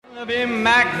Be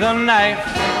Mac the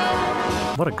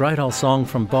Knife. What a great old song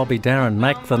from Bobby Darin,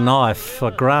 Mac the Knife,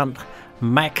 for Grant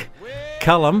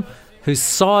McCallum, who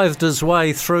scythed his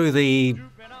way through the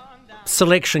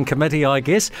selection committee, I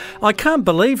guess. I can't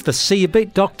believe this. See, you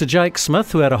beat Dr. Jake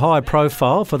Smith, who had a high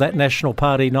profile for that National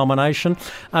Party nomination,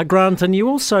 Grant, and you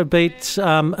also beat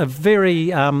a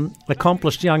very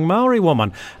accomplished young Maori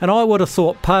woman. And I would have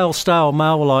thought, pale, stale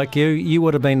male like you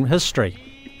would have been history.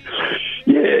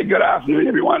 Yeah, good afternoon,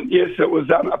 everyone. Yes, it was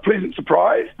a pleasant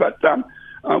surprise, but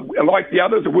like the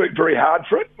others, I worked very hard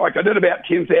for it. Like I did about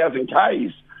 10,000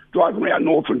 Ks driving around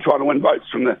Northland trying to win votes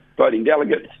from the voting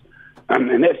delegates.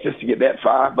 And that's just to get that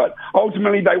far. But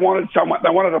ultimately, they wanted someone. They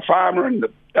wanted a farmer and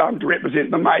to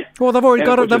represent them, mate. Well, they've already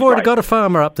got a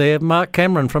farmer up there, Mark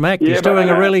Cameron from ACT. He's doing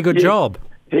a really good job.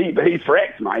 He's for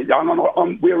ACT, mate.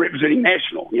 We're representing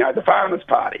National, the Farmers'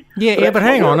 Party. Yeah, but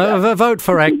hang on. A vote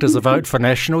for ACT is a vote for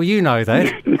National. You know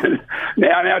that.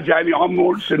 Now, Jamie, I'm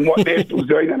more interested in what National's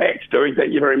doing than ACT's doing.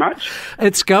 Thank you very much.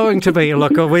 It's going to be,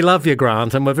 look, we love you,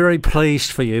 Grant, and we're very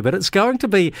pleased for you, but it's going to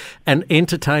be an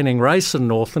entertaining race in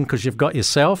Northland because you've got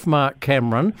yourself, Mark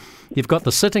Cameron, you've got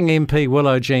the sitting MP,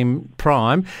 Willow Jean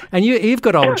Prime, and you've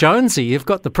got old Jonesy, you've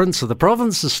got the Prince of the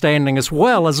Provinces standing as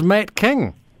well as Matt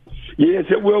King. Yes,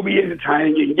 it will be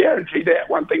entertaining. You can guarantee that.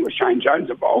 One thing with Shane Jones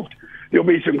involved. There'll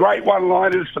be some great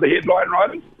one-liners for the headline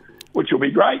riders, which will be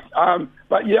great.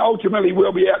 But, yeah, ultimately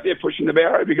we'll be out there pushing the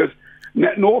barrow because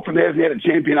Northland hasn't had a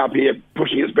champion up here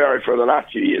pushing its barrow for the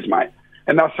last few years, mate.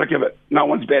 And they're sick of it. No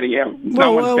one's batting out.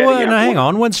 Hang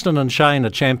on. Winston and Shane are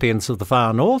champions of the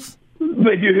far north.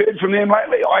 Have you heard from them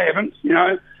lately? I haven't.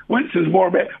 Winston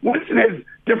has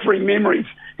differing memories.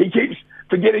 He keeps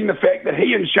forgetting the fact that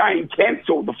he and Shane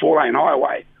cancelled the 4-lane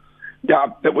highway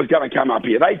that was going to come up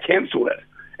here. They cancelled it.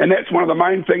 And that's one of the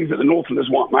main things that the Northlanders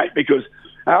want, mate, because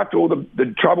after all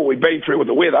the trouble we've been through with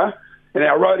the weather and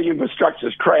our roading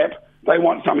infrastructure's crap, they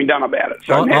want something done about it.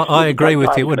 So I agree with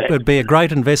you. It would be a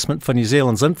great investment for New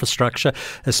Zealand's infrastructure,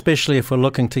 especially if we're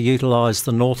looking to utilise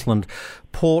the Northland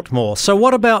port more. So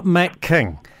what about Matt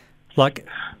King? Like,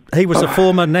 he was a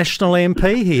former National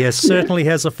MP. He certainly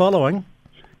has a following.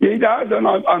 Yeah, he does, and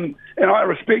I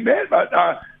respect that. But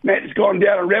Matt's gone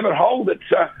down a rabbit hole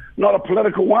that's not a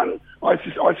political one. I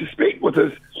suspect with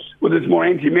his more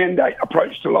anti-mandate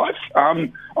approach to life.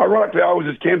 Ironically, I was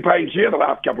his campaign chair the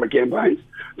last couple of campaigns,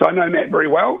 so I know Matt very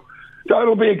well. So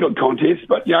it'll be a good contest.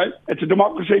 But it's a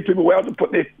democracy. People are allowed to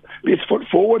put their best foot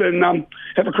forward and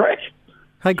have a crack.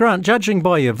 Hey Grant, judging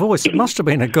by your voice, it must have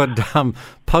been a good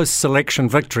post-selection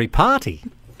victory party.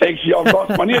 Actually, I've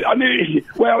lost my net.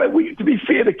 To be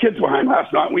fair, the kids were home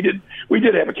last night. We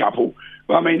did have a couple.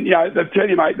 I mean, they tell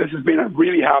you, mate, this has been a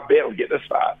really hard battle to get this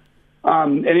far.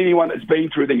 And anyone that's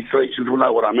been through these selections will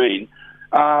know what I mean.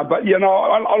 I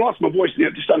lost my voice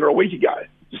just under a week ago,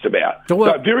 just about. So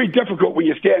very difficult when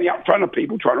you're standing up in front of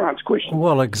people trying to answer questions.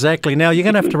 Well, exactly. Now, you're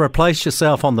going to have to replace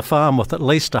yourself on the farm with at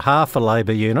least a half a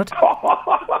Labor unit.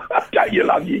 Don't you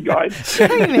love you guys?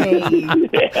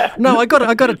 Yeah. No, I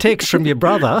got a text from your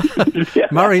brother,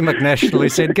 Murray McNational, who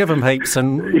said, give him heaps,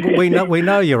 and we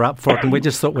know you're up for it, and we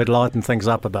just thought we'd lighten things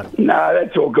up a bit. No,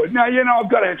 that's all good. No, I've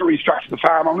got to have to restructure the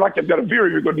farm. I've got a very,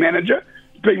 very good manager.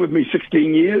 He's been with me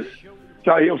 16 years,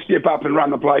 so he'll step up and run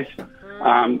the place.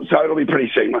 So it'll be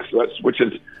pretty seamless, which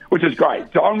is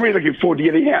great. So I'm really looking forward to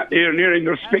getting out there and earning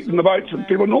the respect and the votes of the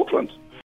people of Northland.